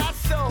save my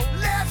soul.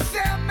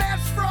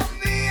 SMS from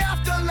the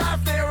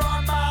afterlife, they're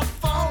on my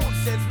phone.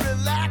 Says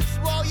relax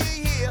while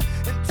you're here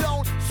and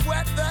don't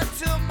sweat the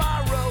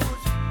tomorrows.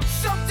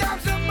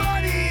 Sometimes the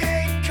money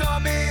ain't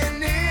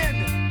coming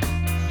in.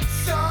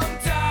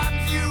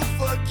 Sometimes you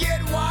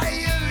forget why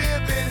you're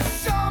living.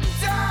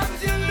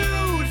 Sometimes you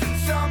lose and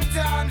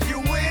sometimes you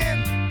win.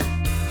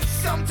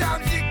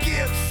 Sometimes you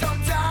give,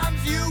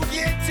 sometimes you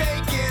get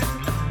taken.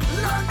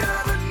 Under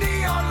the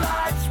neon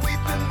lights,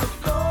 sweeping the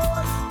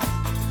floors.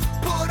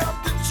 Put up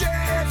the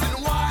chairs and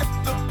wipe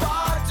the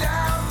bar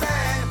down,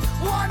 man.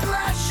 One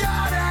last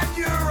shot and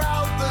you're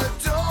out the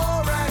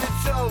door and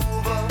it's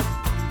over.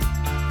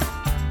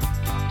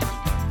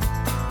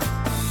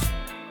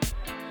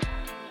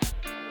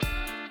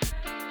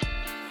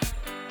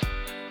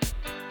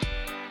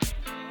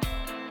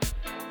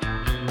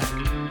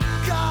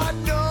 God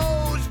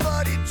knows,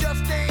 but it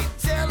just ain't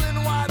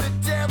telling why the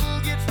devil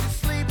gets to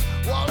sleep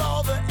while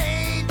all the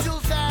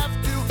angels have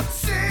to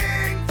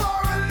sing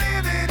for a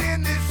living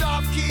in this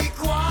off-key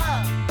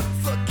choir.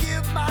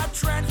 Forgive my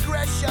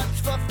transgressions,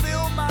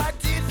 fulfill my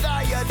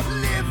desires.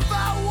 If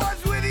I was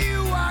with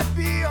you, I'd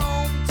be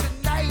home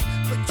tonight,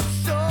 but you're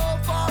so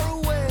far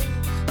away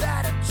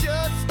that I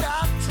just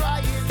stopped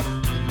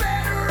trying.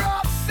 Better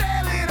off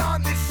sailing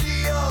on the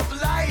sea of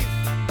life,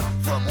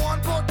 from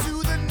one port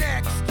to the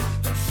next,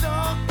 than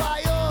sunk by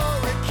a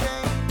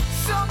hurricane.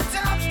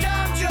 Sometimes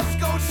time just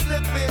goes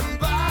slipping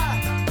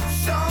by.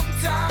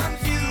 Sometimes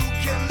you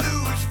can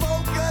lose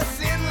focus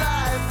in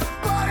life.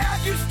 But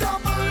as you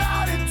stumble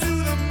out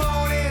into the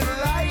morning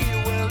light,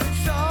 well,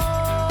 it's alright.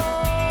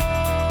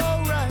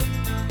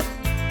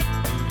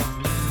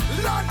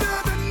 Under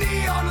the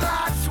neon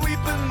lights,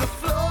 sweeping the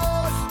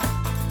floors.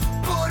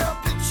 Put up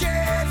the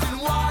chairs and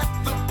wipe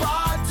the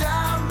bar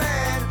down,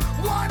 man.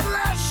 One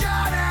last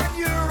shot and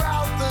you're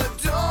out the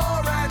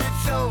door and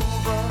it's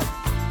over.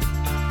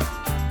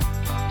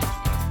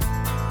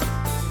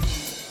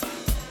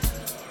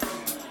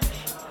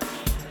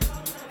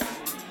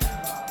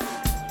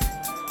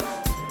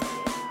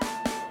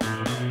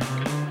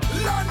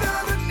 Under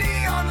the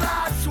neon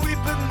lights,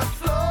 sweeping the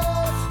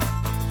floors.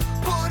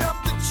 Put up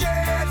the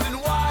chairs and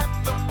wipe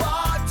the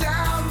bar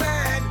down,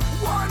 man.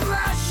 One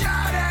last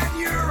shot and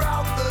you're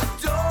out the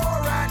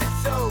door and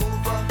it's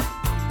over.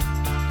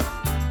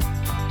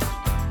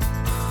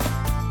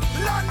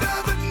 Under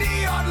the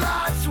neon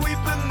lights,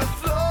 sweeping the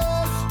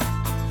floors.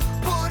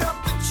 Put up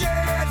the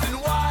chairs and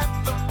wipe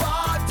the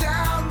bar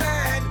down,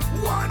 man.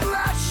 One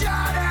last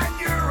shot and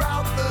you're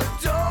out the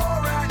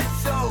door and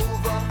it's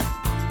over.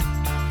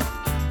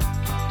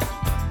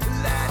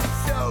 That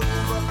it's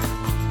over.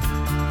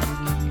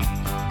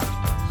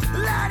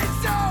 That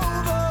it's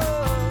over.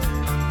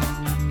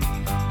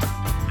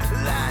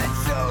 That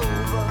it's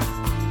over.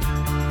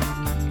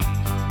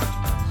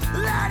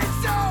 That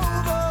it's over.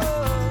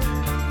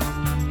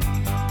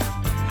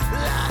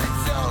 That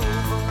it's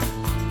over.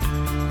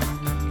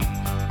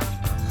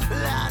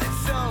 That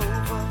it's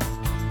over.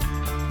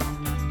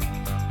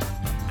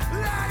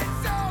 That it's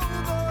over.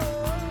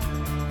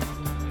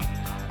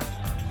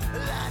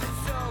 That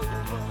it's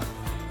over.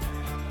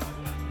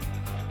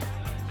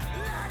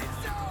 That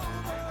it's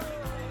over.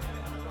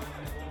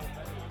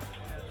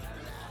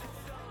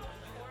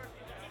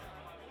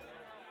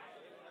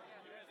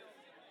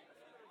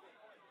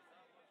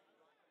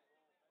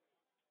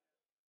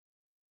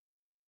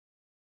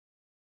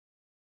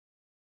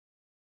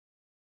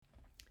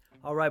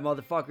 All right,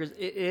 motherfuckers,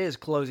 it is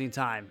closing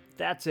time.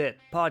 That's it.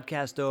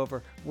 Podcast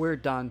over. We're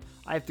done.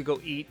 I have to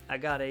go eat. I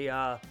got an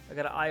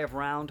eye of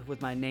round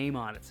with my name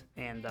on it,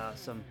 and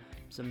some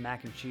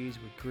mac and cheese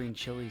with green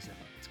chilies in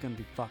it. It's going to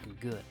be fucking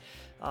good.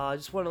 I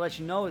just want to let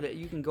you know that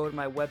you can go to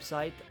my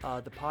website,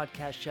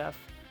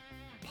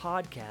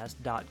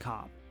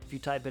 thepodcastchefpodcast.com. If you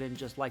type it in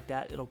just like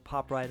that, it'll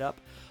pop right up.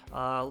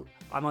 I'm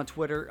on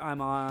Twitter.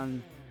 I'm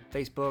on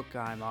Facebook.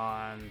 I'm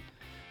on,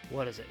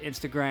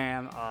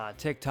 Instagram,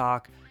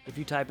 TikTok. If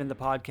you type in The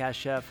Podcast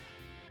Chef,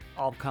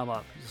 I'll come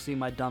up. You'll see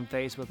my dumb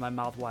face with my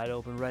mouth wide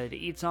open, ready to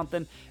eat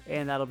something,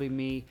 and that'll be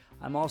me.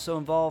 I'm also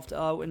involved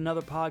in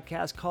another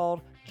podcast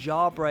called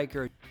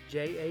Jawbreaker.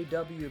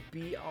 Jawbraker.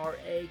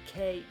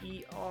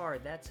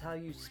 That's how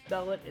you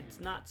spell it. It's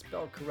not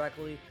spelled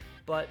correctly,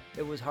 but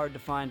it was hard to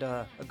find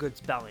a good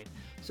spelling.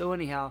 So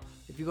anyhow,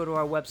 if you go to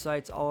our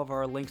websites, all of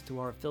our links to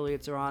our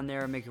affiliates are on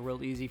there. Make it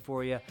real easy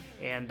for you.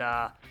 And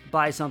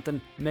buy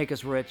something, make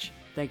us rich.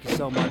 Thank you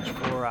so much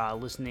for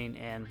listening,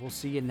 and we'll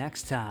see you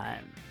next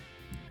time.